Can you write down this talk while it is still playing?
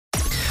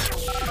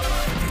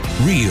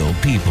Real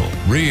people,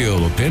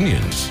 real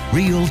opinions,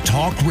 real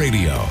talk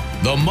radio.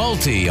 The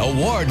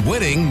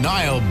multi-award-winning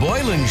Niall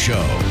Boylan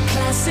Show.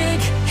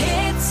 Classic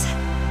hits.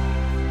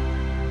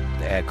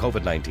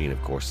 COVID-19,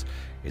 of course,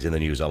 is in the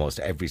news almost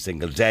every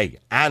single day.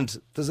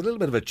 And there's a little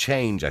bit of a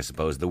change, I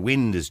suppose. The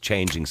wind is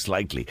changing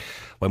slightly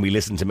when we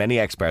listen to many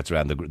experts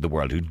around the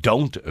world who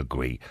don't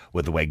agree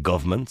with the way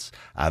governments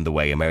and the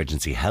way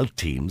emergency health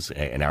teams,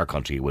 in our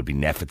country it would be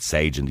NPHET,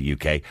 SAGE in the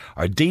UK,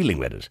 are dealing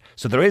with it.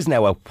 So there is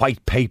now a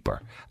white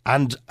paper.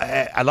 And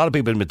a lot of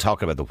people have been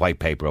talking about the white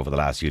paper over the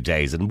last few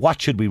days, and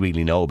what should we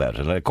really know about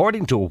it? And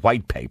according to a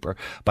white paper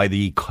by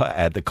the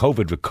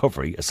COVID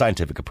Recovery, a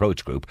scientific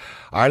approach group,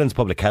 Ireland's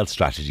public health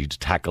strategy to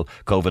tackle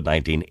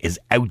COVID-19 is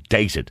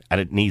outdated and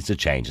it needs to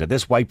change. Now,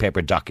 this white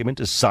paper document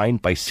is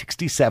signed by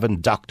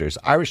 67 doctors,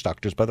 Irish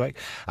doctors, by the way,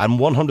 and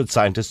 100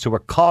 scientists who are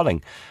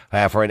calling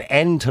for an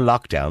end to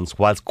lockdowns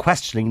whilst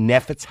questioning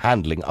NPHET's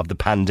handling of the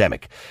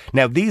pandemic.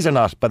 Now, these are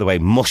not, by the way,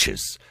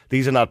 mushes.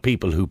 These are not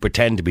people who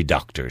pretend to be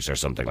doctors or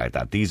something like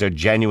that. These are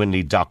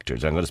genuinely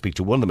doctors. I'm going to speak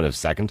to one of them in a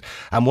second.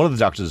 And one of the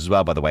doctors as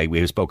well, by the way, we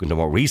have spoken to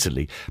more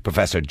recently,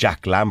 Professor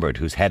Jack Lambert,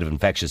 who's head of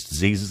infectious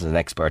diseases and an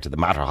expert at the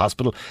Mater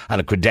Hospital and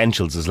a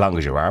credentials as long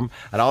as your arm.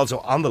 And also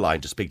on the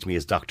line to speak to me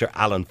is Dr.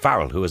 Alan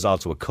Farrell, who is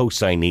also a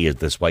co-signee of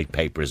this white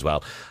paper as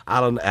well.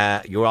 Alan,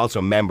 you're also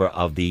a member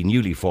of the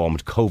newly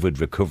formed COVID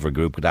Recovery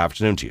Group. Good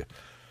afternoon to you.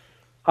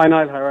 Hi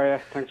Niall, how are you?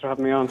 Thanks for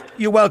having me on.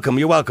 You're welcome.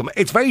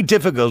 It's very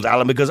difficult,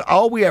 Alan, because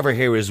all we ever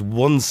hear is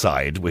one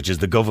side, which is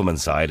the government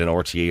side, and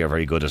RTE are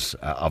very good at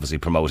obviously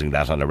promoting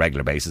that on a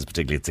regular basis,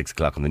 particularly at 6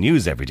 o'clock on the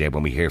news every day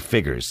when we hear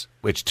figures,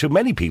 which to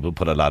many people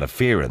put a lot of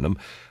fear in them.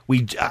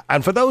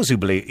 And for those who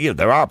believe,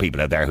 there are people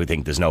out there who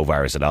think there's no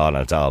virus at all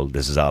and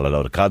this is all a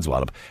load of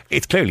codswallop.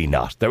 It's clearly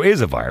not. There is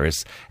a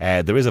virus.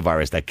 There is a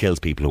virus that kills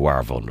people who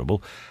are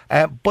vulnerable.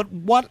 But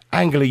what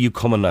angle are you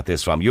coming at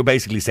this from? You're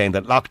basically saying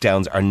that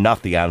lockdowns are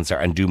not the answer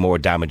and do more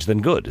damage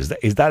than good.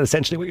 Is that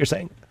essentially what you're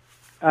saying?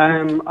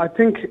 I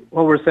think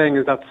what we're saying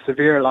is that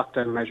severe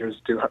lockdown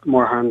measures do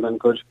more harm than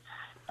good.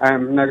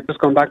 Now, just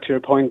going back to your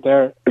point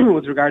there,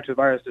 with regard to the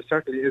virus, there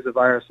certainly is a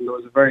virus, and there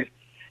was a very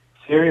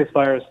serious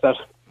virus that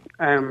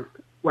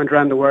went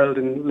around the world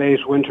in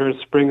late winter,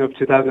 spring of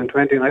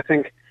 2020. And I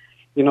think,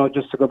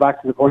 just to go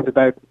back to the point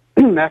about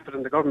NPHET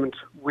and the government,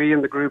 we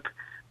in the group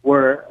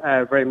were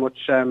very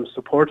much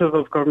supportive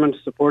of government,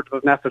 supportive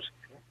of NPHET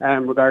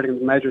regarding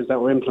the measures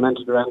that were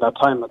implemented around that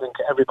time. I think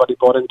everybody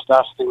bought into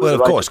that. Well,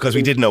 of course, because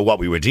we didn't know what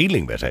we were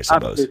dealing with, I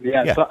suppose. Absolutely,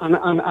 yeah. So,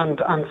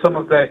 and some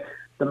of the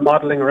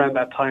modelling around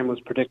that time was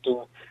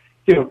predicting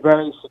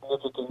very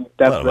significant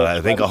death. Well,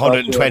 I think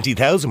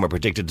 120,000 were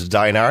predicted to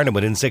die in Ireland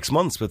within 6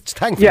 months, but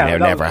thankfully it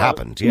never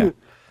happened. Yeah,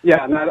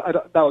 and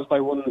that was by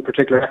one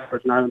particular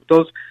expert in Ireland.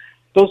 Those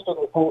figures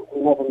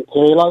never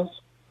materialised.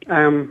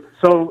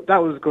 So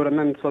that was good, and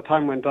then so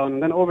time went on,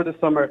 and then over the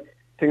summer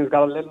things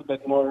got a little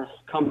bit more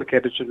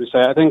complicated, should we say.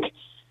 I think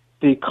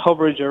the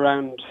coverage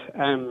around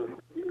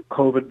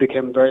COVID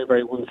became very,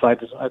 very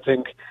one-sided. I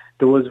think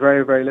there was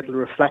very, very little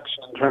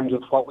reflection in terms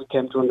of what we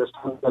came to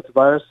understand about the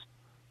virus,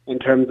 in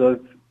terms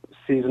of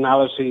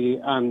seasonality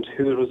and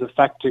who it was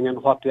affecting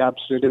and what the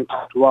absolute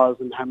impact was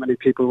and how many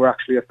people were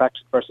actually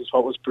affected versus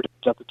what was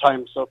predicted at the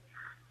time. So,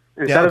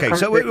 let's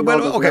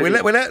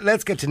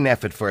get to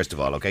NPHET first of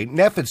all. Okay,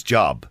 NPHET's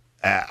job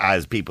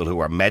as people who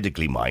are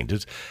medically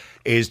minded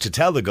is to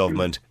tell the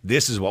government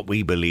this is what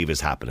we believe is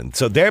happening.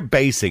 So they're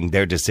basing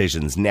their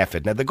decisions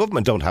NPHET. Now the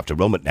government don't have to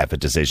run with NPHET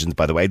decisions,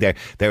 by the way. They're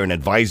an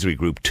advisory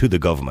group to the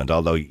government,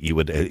 although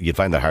you'd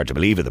find that hard to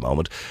believe at the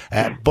moment.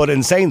 But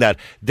in saying that,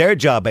 their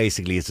job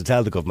basically is to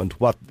tell the government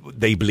what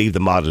they believe the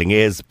modelling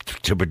is,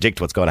 to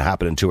predict what's going to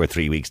happen in 2 or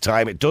 3 weeks'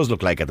 time. It does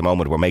look like at the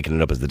moment we're making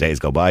it up as the days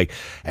go by.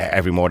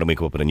 Every morning we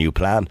come up with a new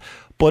plan.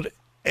 But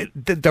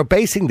they're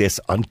basing this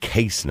on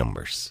case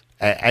numbers.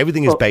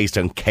 Everything is based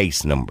on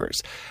case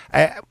numbers.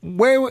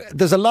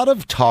 There's a lot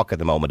of talk at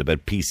the moment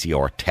about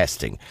PCR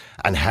testing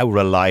and how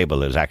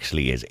reliable it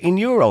actually is. In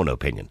your own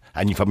opinion,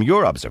 and from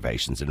your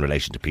observations in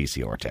relation to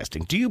PCR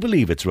testing, do you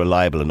believe it's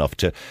reliable enough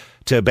to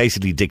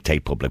basically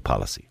dictate public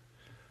policy?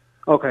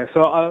 Okay,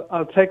 so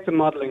I'll take the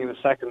modelling in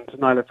a second,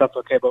 Niall, if that's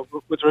okay. But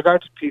with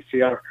regard to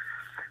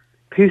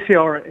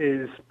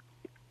PCR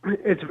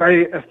it's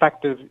very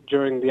effective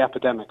during the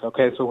epidemic,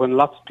 okay? So when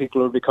lots of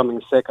people were becoming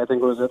sick, I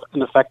think it was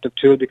an effective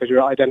tool because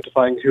you're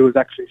identifying who was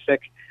actually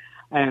sick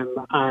and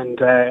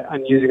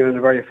using it in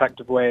a very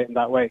effective way in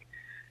that way.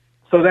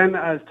 So then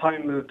as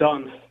time moved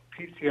on,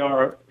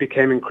 PCR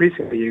became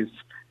increasingly used.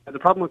 And the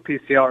problem with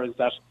PCR is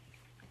that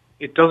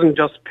it doesn't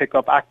just pick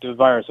up active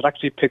virus, it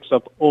actually picks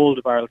up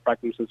old viral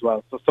fragments as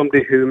well. So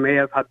somebody who may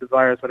have had the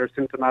virus, whether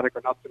symptomatic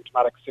or not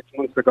symptomatic 6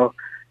 months ago,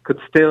 could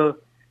still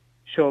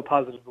show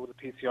positive with a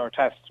PCR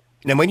test.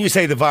 Now, when you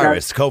say the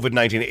virus,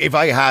 COVID-19, if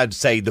I had,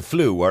 say, the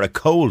flu or a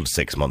cold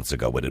 6 months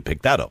ago, would it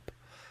pick that up?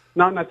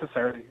 Not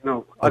necessarily,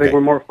 no. I think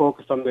we're more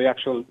focused on the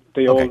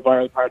old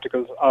viral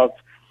particles of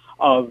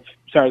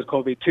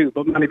SARS-CoV-2,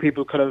 but many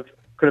people could have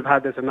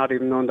had this and not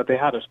even known that they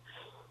had it.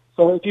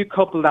 So if you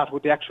couple that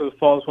with the actual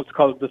what's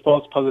called the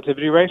false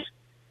positivity rate,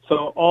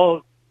 so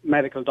all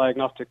medical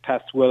diagnostic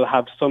tests will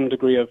have some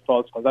degree of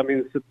false positive. That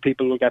means that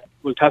people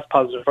will test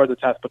positive for the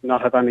test but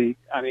not have any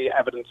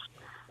evidence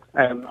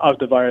of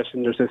the virus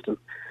in their system.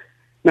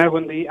 Now,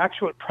 when the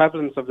actual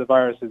prevalence of the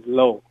virus is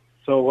low,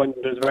 so when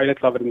there's very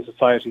little of it in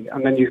society,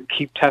 and then you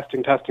keep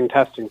testing,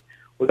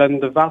 well, then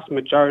the vast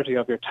majority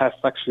of your tests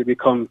actually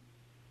become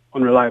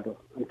unreliable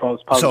and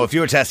false positive. So if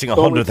you're testing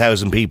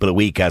 100,000 people a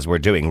week, as we're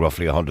doing,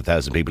 roughly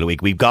 100,000 people a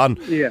week, we've gone,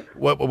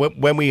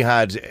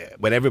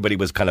 when everybody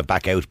was kind of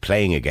back out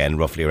playing again,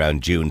 roughly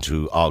around June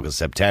to August,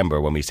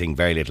 September, when we're seeing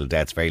very little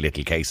deaths, very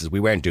little cases, we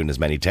weren't doing as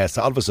many tests.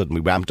 All of a sudden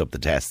we ramped up the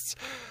tests.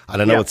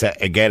 And I know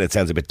it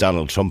sounds a bit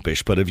Donald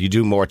Trumpish, but if you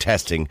do more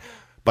testing,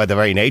 by the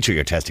very nature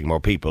you're testing more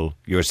people,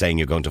 you're saying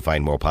you're going to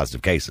find more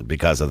positive cases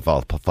because of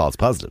the false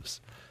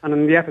positives. And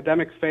in the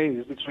epidemic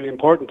phase, it's really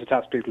important to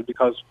test people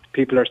because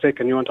people are sick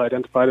and you want to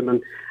identify them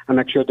and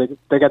make sure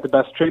they get the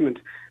best treatment.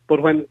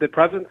 But when the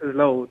prevalence is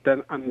low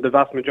then, and the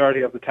vast majority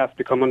of the tests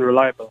become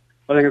unreliable,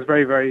 I think it's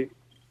very, very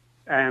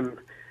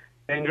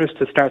dangerous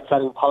to start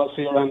setting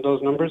policy around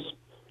those numbers.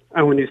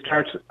 And when you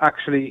start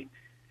actually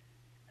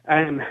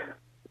telling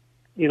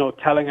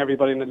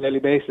everybody on a daily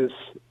basis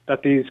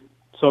that these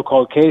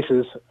so-called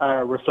cases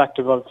are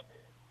reflective of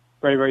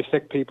very, very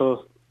sick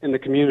people in the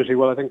community,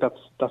 well, I think that's.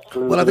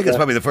 Well, I think it's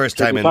probably the first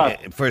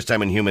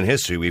time in human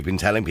history we've been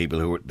telling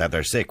people that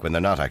they're sick when they're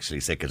not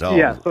actually sick at all.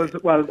 Yeah, so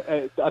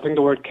I think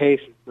the word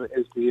case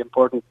is the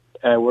important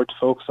word to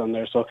focus on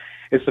there. So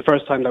it's the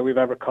first time that we've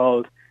ever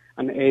called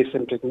an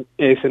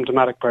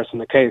asymptomatic person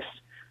a case.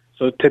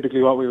 So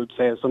typically, what we would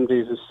say is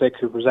somebody who's sick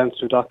who presents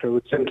to a doctor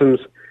with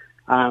symptoms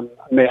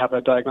may have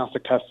a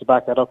diagnostic test to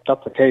back that up.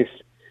 That's a case.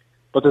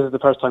 But this is the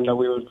first time that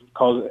we would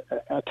call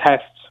a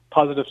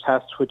positive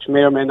test, which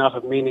may or may not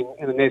have meaning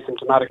in an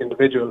asymptomatic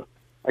individual,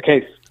 a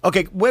case.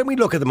 Okay, when we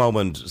look at the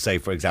moment, say,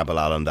 for example,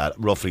 Alan, that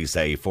roughly,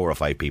 say, 4 or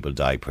 5 people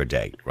die per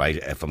day,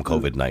 right, from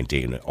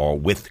COVID-19, or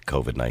with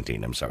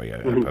COVID-19, I'm sorry,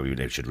 I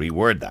probably should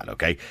reword that,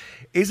 okay?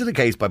 Is it a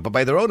case,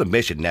 by their own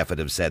admission, NPHET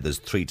have said there's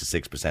 3 to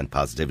 6%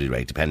 positivity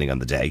rate, depending on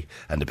the day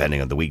and depending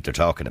on the week they're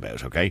talking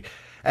about, okay?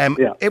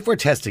 If we're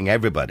testing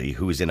everybody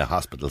who is in a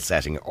hospital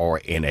setting or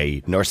in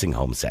a nursing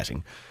home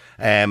setting,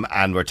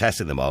 and we're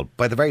testing them all,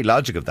 by the very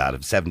logic of that,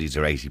 if 70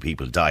 to 80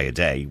 people die a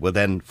day, well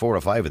then 4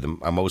 or 5 of them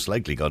are most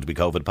likely going to be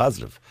COVID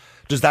positive.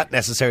 Does that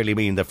necessarily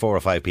mean that 4 or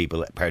 5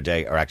 people per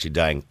day are actually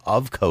dying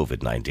of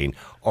COVID-19,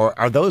 or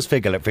are those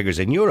figures,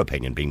 in your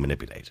opinion, being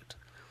manipulated?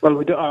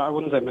 Well, I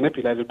wouldn't say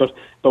manipulated,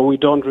 but we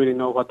don't really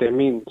know what they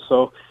mean.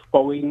 So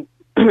what the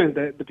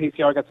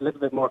PCR gets a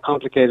little bit more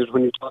complicated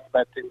when you talk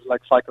about things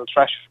like cycle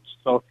thresholds.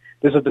 So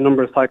this is the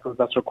number of cycles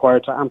that's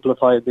required to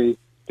amplify the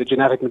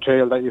genetic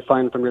material that you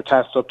find from your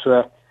test up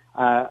to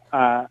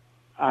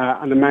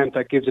an amount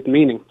that gives it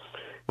meaning.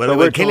 Well,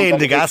 Cillian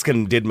de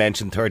Gascon did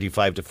mention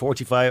 35 to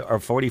 45 or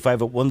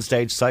 45 at one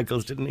stage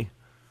cycles, didn't he?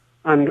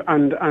 And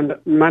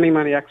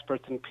many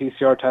experts in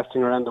PCR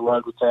testing around the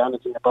world would say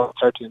anything above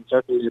 30 and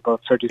certainly above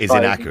 35 is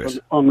inaccurate,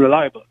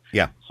 unreliable.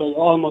 Yeah. So you're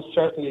almost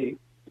certainly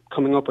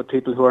coming up with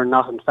people who are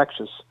not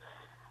infectious,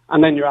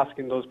 and then you're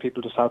asking those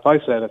people to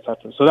self-isolate,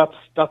 etc. So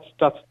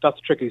that's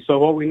tricky. So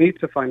what we need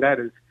to find out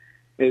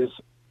is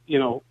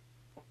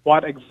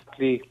what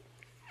exactly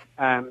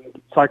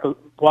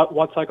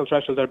what cycle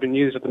thresholds are being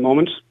used at the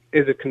moment.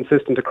 Is it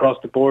consistent across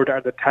the board?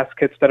 Are the test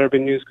kits that are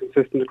being used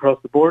consistent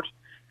across the board?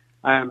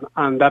 And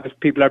that if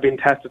people are being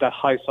tested at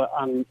high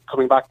and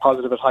coming back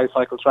positive at high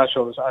cycle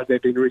thresholds, are they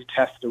being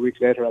retested a week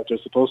later as they're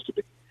supposed to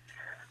be?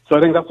 So I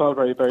think that's all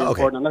very, very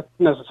important, and that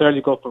doesn't necessarily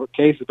go for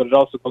cases, but it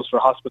also goes for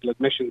hospital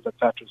admissions,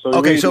 etc. So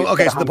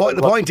the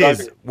point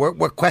is, we're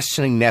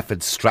questioning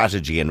NPHET's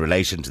strategy in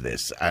relation to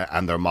this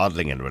and their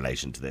modelling in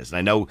relation to this. And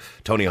I know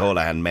Tony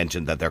Holohan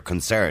mentioned that they're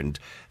concerned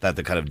that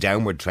the kind of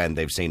downward trend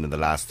they've seen in the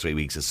last 3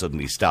 weeks has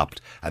suddenly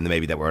stopped, and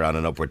maybe that we're on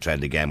an upward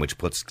trend again, which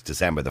puts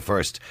December the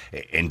 1st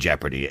in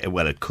jeopardy.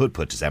 Well, it could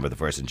put December the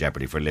 1st in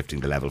jeopardy for lifting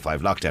the level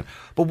 5 lockdown.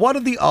 But what are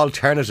the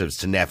alternatives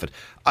to NPHET?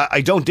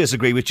 I don't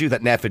disagree with you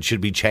that NPHET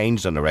should be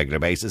changed on a regular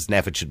basis.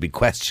 NPHET should be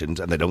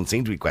questioned, and they don't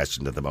seem to be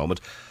questioned at the moment.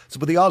 So,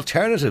 but the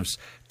alternatives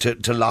to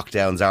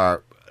lockdowns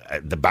are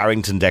the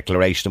Barrington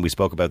Declaration, and we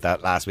spoke about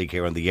that last week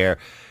here on the air,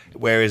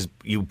 whereas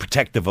you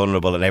protect the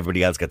vulnerable and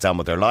everybody else gets on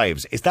with their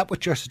lives. Is that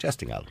what you're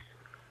suggesting, Alan?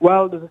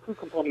 Well, there's a few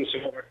components to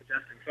what we're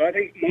suggesting. So I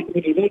think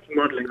with regard to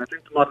modelling, the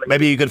modelling...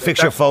 Maybe you could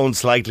fix your phone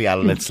slightly,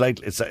 Alan. It's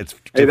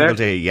difficult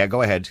to hear. Yeah,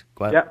 go ahead.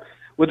 Yeah.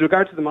 With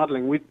regard to the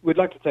modelling, we'd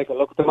like to take a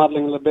look at the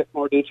modelling in a bit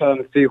more detail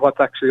and see what's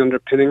actually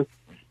underpinning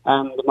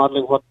the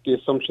modelling, what the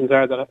assumptions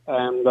are that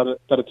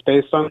it's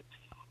based on.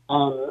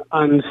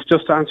 And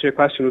just to answer your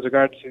question with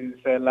regard to,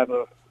 say,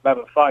 level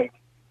 5.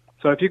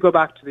 So if you go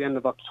back to the end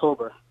of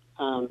October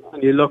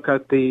and you look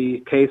at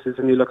the cases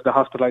and you look at the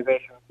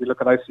hospitalisation, you look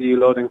at ICU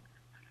loading,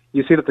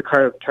 you see that the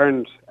curve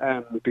turned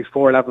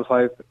before level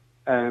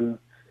 5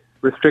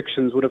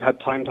 restrictions would have had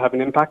time to have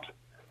an impact.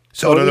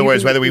 So in other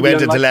words, whether we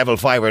went into level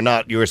 5 or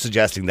not, you're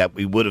suggesting that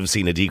we would have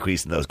seen a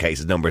decrease in those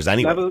cases numbers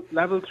anyway.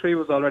 Level 3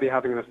 was already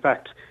having an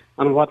effect.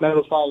 And what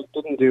level 5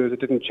 didn't do is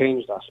it didn't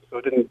change that. So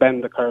it didn't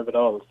bend the curve at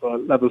all. So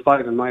level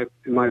 5, in my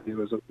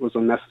view, was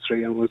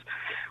unnecessary and was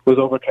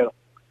overkill.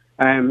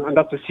 And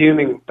that's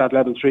assuming that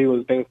level 3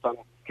 was based on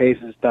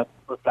cases that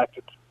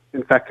reflected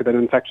infected and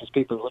infectious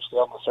people, which they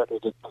almost certainly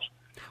did not.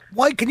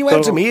 Why? Can you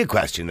answer me a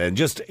question then?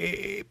 Just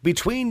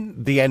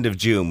between the end of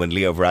June, when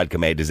Leo Varadkar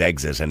made his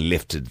exit and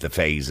lifted the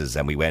phases,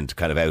 and we went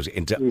kind of out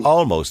into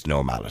almost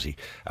normality,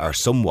 or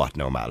somewhat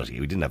normality.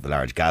 We didn't have the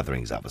large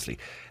gatherings, obviously.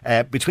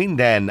 Between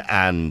then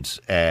and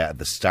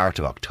the start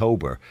of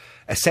October,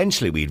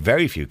 essentially we had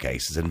very few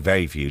cases and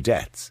very few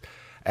deaths.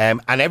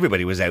 And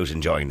everybody was out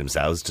enjoying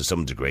themselves to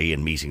some degree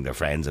and meeting their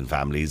friends and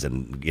families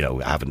and, you know,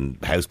 having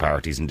house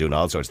parties and doing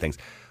all sorts of things.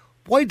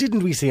 Why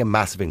didn't we see a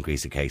massive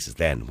increase of cases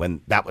then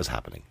when that was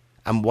happening?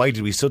 And why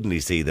did we suddenly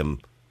see them,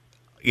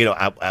 you know,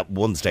 at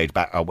one stage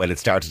back, or when it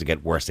started to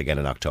get worse again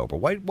in October?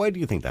 Why do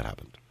you think that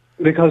happened?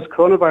 Because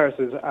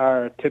coronaviruses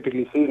are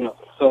typically seasonal.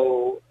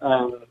 So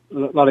a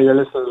lot of your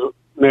listeners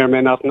may or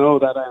may not know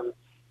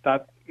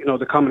that you know,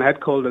 the common head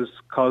cold is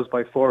caused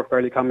by 4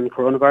 fairly common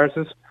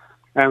coronaviruses.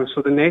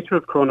 So the nature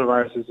of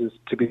coronaviruses is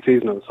to be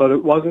seasonal. So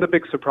it wasn't a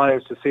big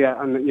surprise to see it.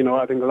 And, you know,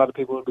 I think a lot of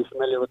people will be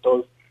familiar with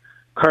those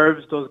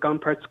curves, those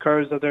Gompertz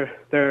curves that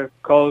they're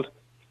called,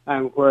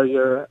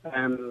 where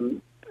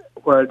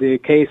the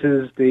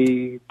cases,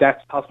 the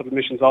deaths, hospital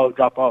admissions all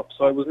drop off.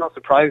 So I was not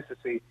surprised to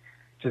see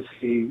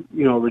you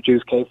know,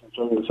 reduced cases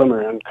during the summer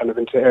and kind of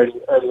into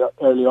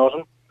early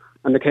autumn.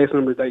 And the case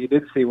numbers that you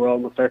did see were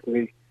almost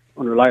certainly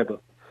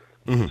unreliable.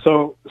 Mm-hmm.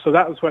 So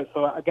that was where.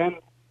 So again,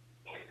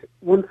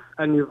 once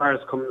a new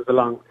virus comes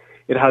along,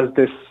 it has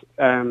this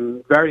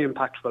very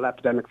impactful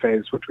epidemic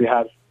phase, which we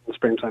had in the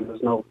springtime.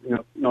 There's no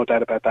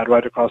doubt about that,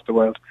 right across the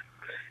world.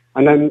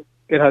 And then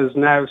it has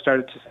now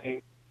started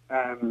to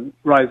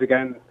rise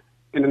again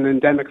in an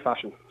endemic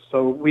fashion.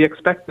 So we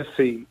expect to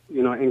see,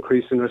 you know,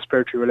 increase in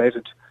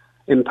respiratory-related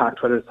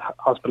impact, whether it's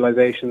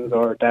hospitalizations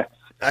or deaths.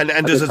 And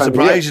does it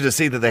surprise you to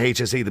see that the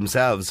HSE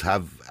themselves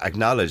have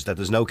acknowledged that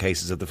there's no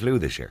cases of the flu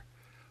this year?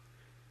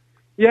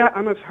 Yeah,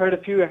 and I've heard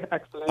a few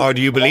explanations. Or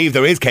do you believe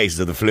there is cases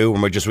of the flu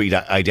and we're just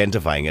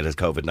identifying it as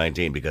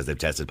COVID-19 because they've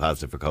tested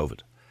positive for COVID?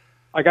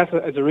 I guess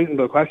it's a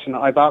reasonable question.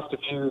 I've asked a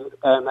few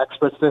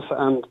experts this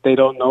and they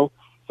don't know.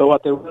 So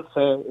what they will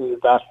say is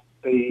that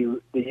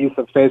the use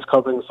of face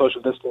covering,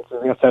 social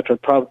distancing, etc.,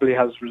 probably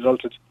has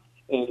resulted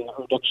in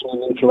a reduction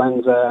in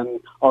influenza and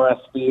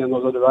RSV and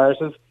those other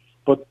viruses.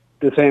 But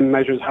the same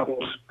measures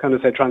haven't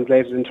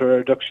translated into a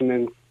reduction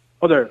in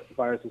other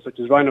viruses such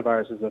as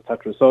rhinoviruses,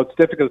 etc. So it's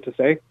difficult to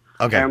say.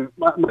 Okay.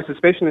 My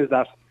suspicion is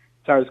that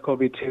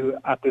SARS-CoV-2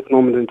 at this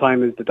moment in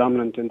time is the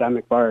dominant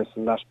endemic virus,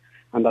 and that.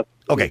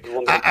 Okay,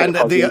 and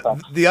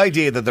the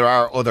idea that there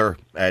are other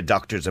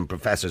doctors and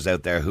professors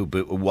out there who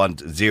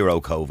want zero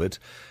COVID,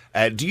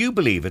 do you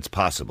believe it's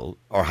possible,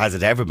 or has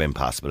it ever been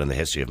possible in the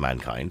history of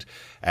mankind,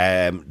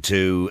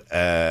 to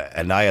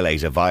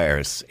annihilate a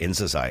virus in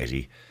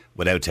society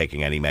without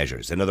taking any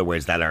measures? In other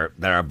words, that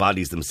our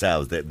bodies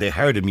themselves, the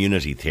herd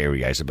immunity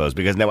theory, I suppose,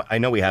 because now I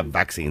know we have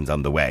vaccines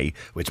on the way,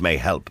 which may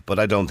help, but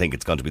I don't think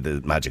it's going to be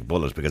the magic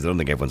bullet because I don't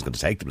think everyone's going to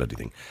take the bloody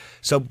thing.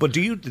 So, but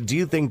do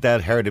you think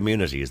that herd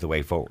immunity is the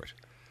way forward?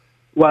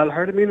 Well,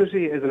 herd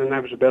immunity is an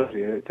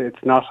inevitability.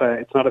 It's not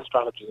a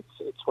strategy.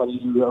 It's whether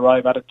you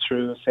arrive at it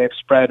through a safe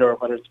spread or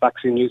whether it's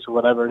vaccine use or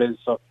whatever it is.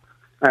 So,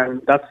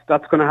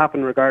 that's going to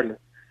happen regardless.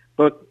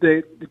 But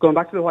going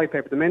back to the white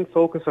paper, the main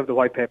focus of the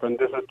white paper, and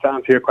this is to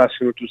answer your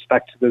question with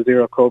respect to the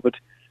zero COVID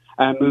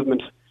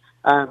movement,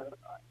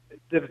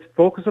 the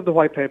focus of the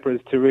white paper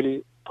is to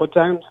really put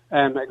down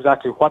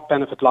exactly what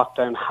benefit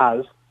lockdown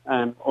has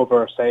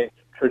over, say,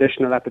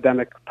 traditional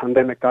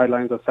pandemic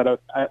guidelines as set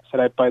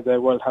out by the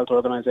World Health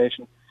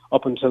Organization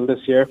up until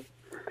this year,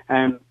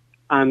 and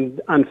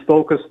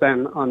focus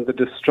then on the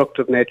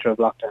destructive nature of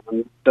lockdown.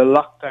 And the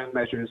lockdown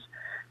measures,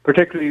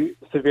 particularly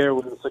severe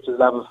ones such as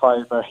level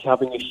 5, are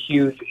having a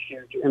huge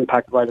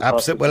impact right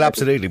across. Well,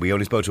 absolutely. We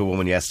only spoke to a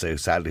woman yesterday,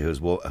 sadly,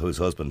 whose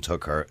husband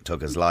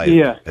took his life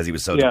because he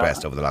was so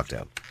depressed over the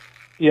lockdown.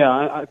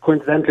 Yeah,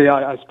 coincidentally,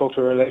 I spoke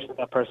to a relation of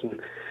that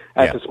person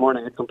this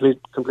morning. A complete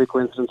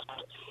coincidence.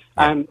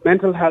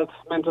 Mental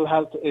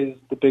health is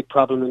the big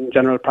problem in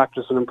general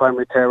practice and in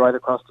primary care right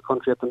across the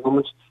country at the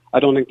moment. I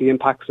don't think the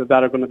impacts of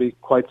that are going to be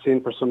quite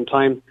seen for some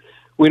time.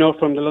 We know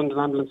from the London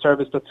Ambulance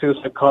Service that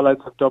suicide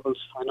call-outs have doubled.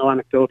 I know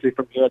anecdotally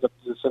from here that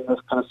there's similar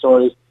kind of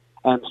stories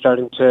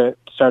starting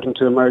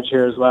to emerge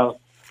here as well.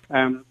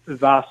 The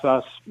vast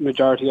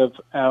majority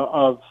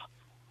of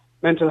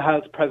mental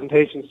health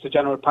presentations to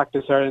general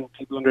practice are in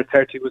people under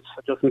 30 with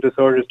adjustment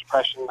disorders,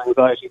 depression,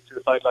 anxiety,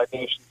 suicide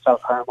ideation,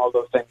 self-harm, all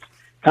those things.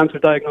 Cancer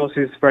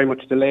diagnosis is very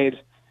much delayed.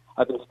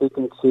 I've been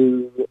speaking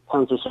to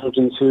cancer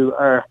surgeons who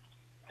are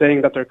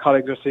saying that their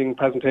colleagues are seeing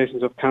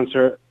presentations of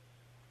cancer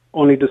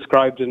only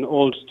described in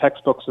old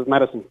textbooks of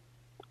medicine.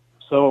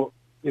 So,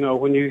 you know,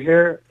 when you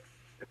hear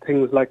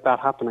things like that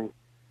happening,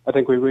 I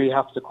think we really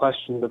have to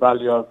question the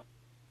value of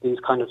these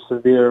kind of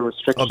severe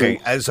restrictions. Okay,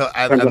 and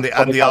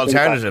the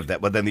alternative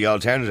then the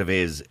alternative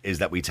is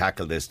that we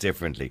tackle this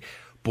differently.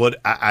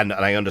 But and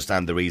I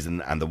understand the reason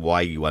and the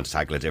why you want to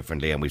tackle it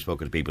differently. And we've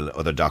spoken to people,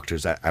 other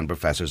doctors and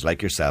professors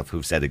like yourself,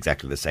 who've said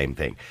exactly the same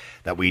thing,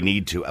 that we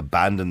need to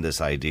abandon this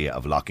idea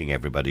of locking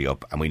everybody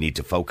up, and we need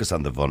to focus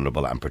on the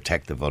vulnerable and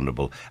protect the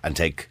vulnerable and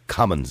take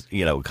common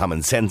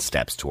sense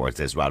steps towards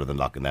this rather than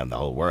locking down the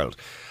whole world.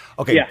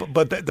 Okay, yeah.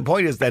 But the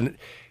point is then,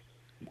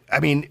 I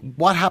mean,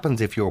 what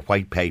happens if your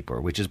white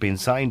paper, which has been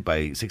signed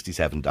by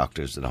 67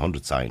 doctors and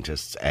 100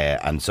 scientists,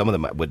 and some of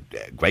them with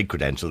great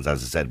credentials,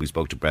 as I said, we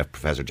spoke to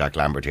Professor Jack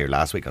Lambert here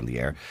last week on the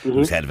air,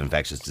 who's head of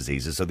infectious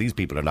diseases, so these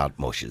people are not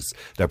mushes.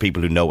 They're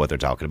people who know what they're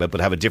talking about,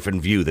 but have a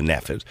different view than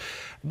NPHET.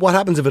 What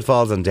happens if it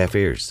falls on deaf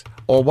ears?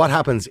 Or what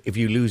happens if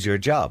you lose your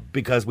job?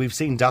 Because we've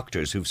seen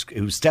doctors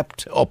who've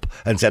stepped up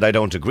and said, I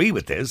don't agree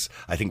with this,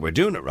 I think we're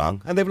doing it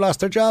wrong, and they've lost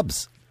their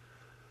jobs.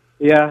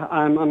 Yeah,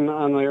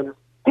 and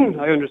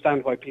I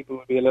understand why people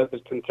would be a little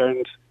bit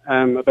concerned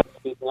about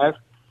speaking out.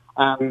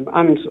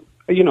 And,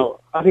 you know,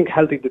 I think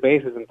healthy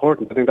debate is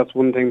important. I think that's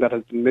one thing that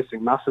has been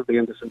missing massively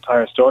in this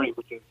entire story,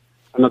 which is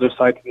another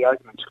side to the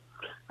argument.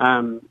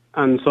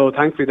 And so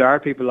thankfully there are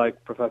people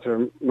like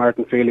Professor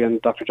Martin Feely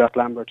and Dr. Jack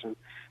Lambert and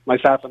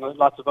myself and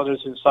lots of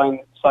others who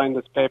signed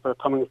this paper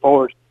coming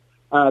forward.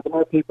 The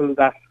more people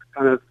that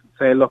kind of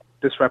say, look,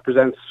 this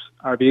represents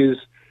our views,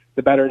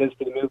 the better it is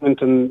for the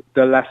movement and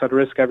the less at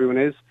risk everyone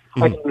is.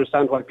 I can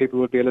understand why people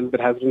would be a little bit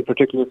hesitant,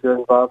 particularly if you're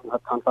involved and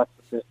have contacts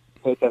with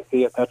the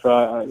HSC,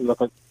 etc.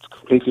 Look, it's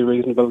completely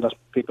reasonable that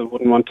people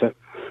wouldn't want to.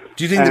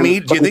 Do you think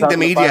the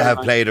media have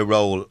played a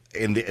role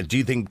in the? Do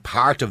you think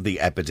part of the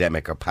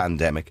epidemic or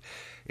pandemic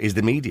is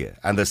the media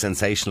and the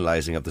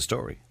sensationalising of the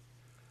story?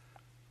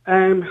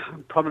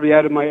 Probably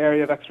out of my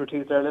area of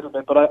expertise there a little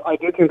bit, but I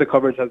do think the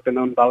coverage has been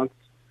unbalanced.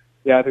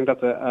 Yeah, I think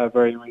that's a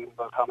very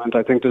reasonable comment.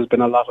 I think there's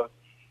been a lot of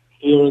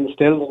fear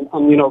instilled,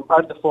 and you know,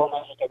 part of the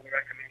format that we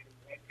recommend.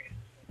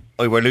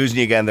 Oh, we're losing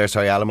you again there.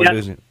 Sorry, Alan, we're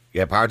losing you.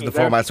 Yeah, part of the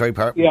format. Sorry,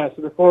 part. Yeah,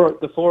 so the four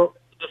important points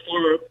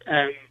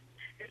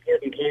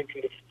in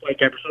the white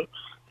paper. So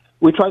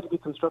we try to be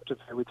constructive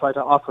here. We try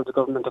to offer the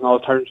government an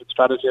alternative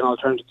strategy, an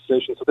alternative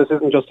solution. So this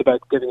isn't just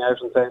about giving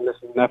out and saying,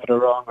 listen, NPHET are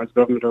wrong or the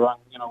government are wrong.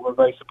 You know, we're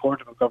very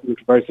supportive of government.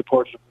 We're very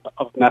supportive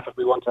of NPHET.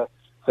 We want to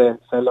say,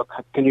 look,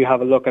 can you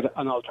have a look at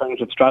an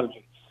alternative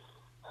strategy?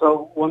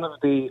 So one of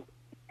the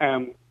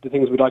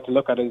things we'd like to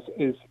look at is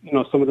you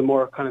know, some of the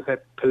more kind of say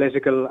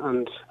political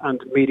and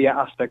media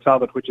aspects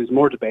of it, which is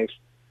more debate.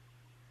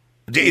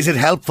 Is it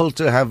helpful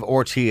to have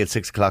RT at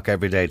 6 o'clock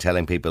every day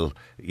telling people,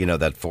 you know,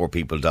 that 4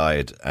 people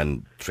died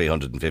and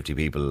 350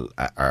 people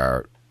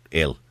are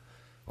ill?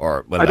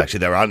 Or, well, actually,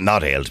 they're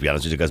not ill, to be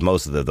honest with you, because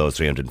most of those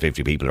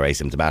 350 people are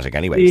asymptomatic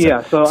anyway.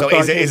 Yeah. So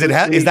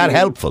is that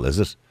helpful, is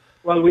it?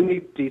 Well, we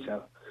need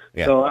detail.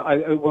 Yeah. So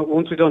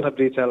once we don't have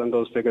detail in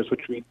those figures,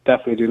 which we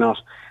definitely do not,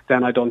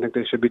 then I don't think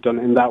they should be done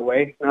in that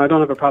way. Now, I don't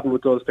have a problem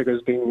with those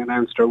figures being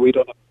announced, or we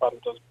don't have a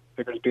problem with those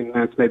figures being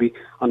announced maybe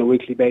on a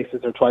weekly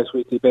basis or twice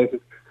weekly basis.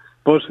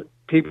 But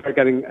people are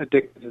getting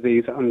addicted to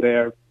these, and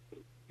they're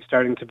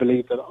starting to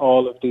believe that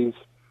all of these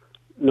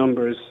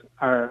numbers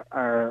are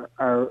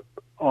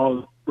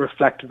all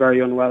reflect very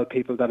unwell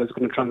people that is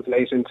going to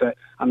translate into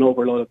an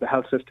overload of the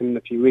health system in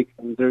a few weeks.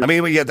 And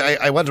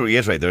I want to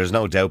reiterate, there is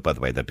no doubt, by the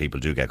way, that people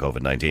do get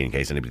COVID-19, in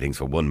case anybody thinks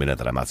for 1 minute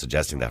that I'm not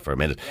suggesting that for a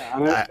minute.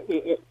 Yeah,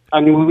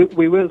 and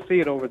we will see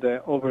it over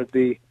the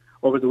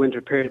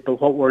winter period, but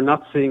what we're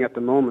not seeing at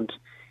the moment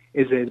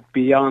is a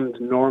beyond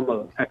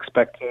normal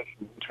expectation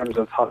in terms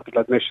of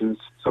hospital admissions.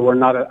 So we're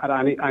not at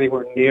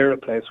anywhere near a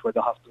place where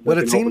the hospital... Well,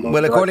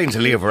 according to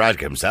Leo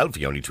Varadkar himself,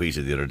 he only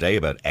tweeted the other day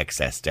about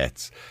excess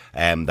deaths,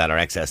 that our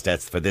excess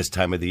deaths for this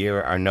time of the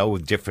year are no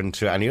different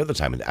to any other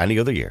time, any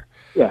other year.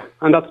 Yeah,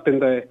 and that's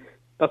been the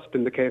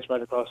case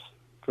right across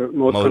for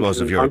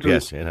most of Europe.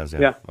 Yes, it has.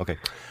 Yeah. Okay.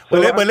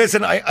 Well,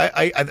 listen,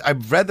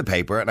 I've read the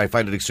paper and I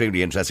find it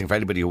extremely interesting. For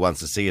anybody who wants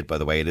to see it, by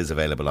the way, it is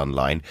available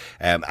online,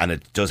 and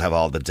it does have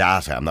all the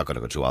data. I'm not going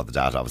to go through all the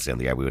data, obviously, on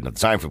the air. We wouldn't have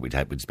the time for it.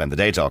 We'd spend the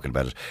day talking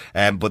about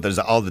it. But there's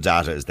all the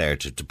data is there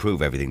to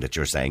prove everything that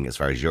you're saying as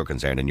far as you're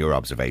concerned and your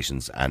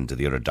observations, and to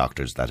the other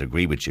doctors that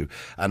agree with you.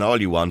 And all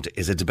you want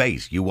is a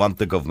debate. You want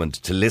the government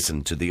to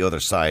listen to the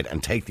other side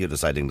and take the other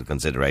side into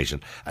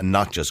consideration, and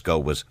not just go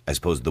with, I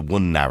suppose, the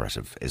one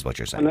narrative is what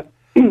you're saying.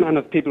 And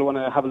if people want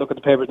to have a look at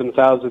the paper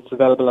themselves, it's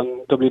available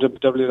on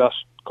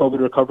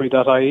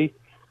www.covidrecovery.ie.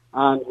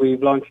 And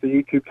we've launched a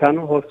YouTube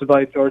channel hosted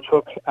by George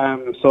Hook.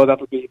 So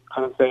that'll be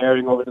kind of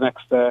airing over the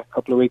next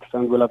couple of weeks,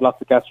 and we'll have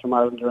lots of guests from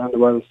Ireland around the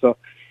world. So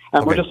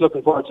we're just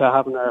looking forward to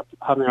having our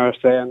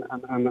say and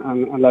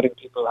letting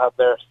people have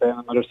their say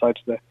on another side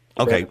to the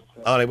Okay.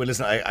 All right. Well,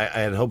 listen, I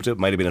had hoped it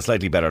might have been a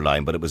slightly better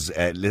line, but it was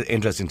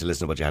interesting to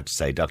listen to what you had to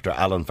say. Dr.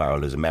 Alan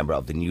Farrell is a member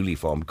of the newly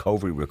formed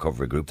COVID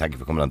Recovery Group. Thank you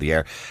for coming on the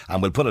air.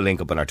 And we'll put a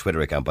link up on our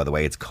Twitter account, by the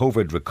way. It's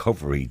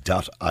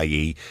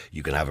covidrecovery.ie.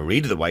 You can have a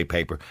read of the white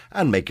paper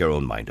and make your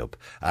own mind up.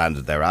 And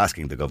they're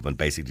asking the government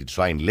basically to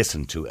try and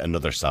listen to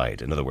another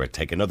side. In other words,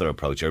 take another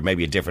approach, or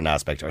maybe a different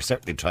aspect, or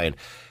certainly try and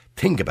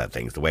think about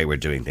things, the way we're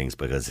doing things,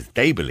 because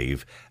they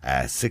believe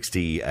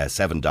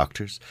 67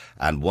 doctors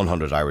and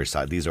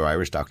 100 these are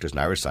Irish doctors and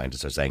Irish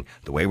scientists, are saying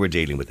the way we're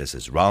dealing with this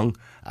is wrong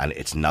and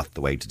it's not the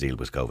way to deal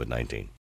with COVID-19.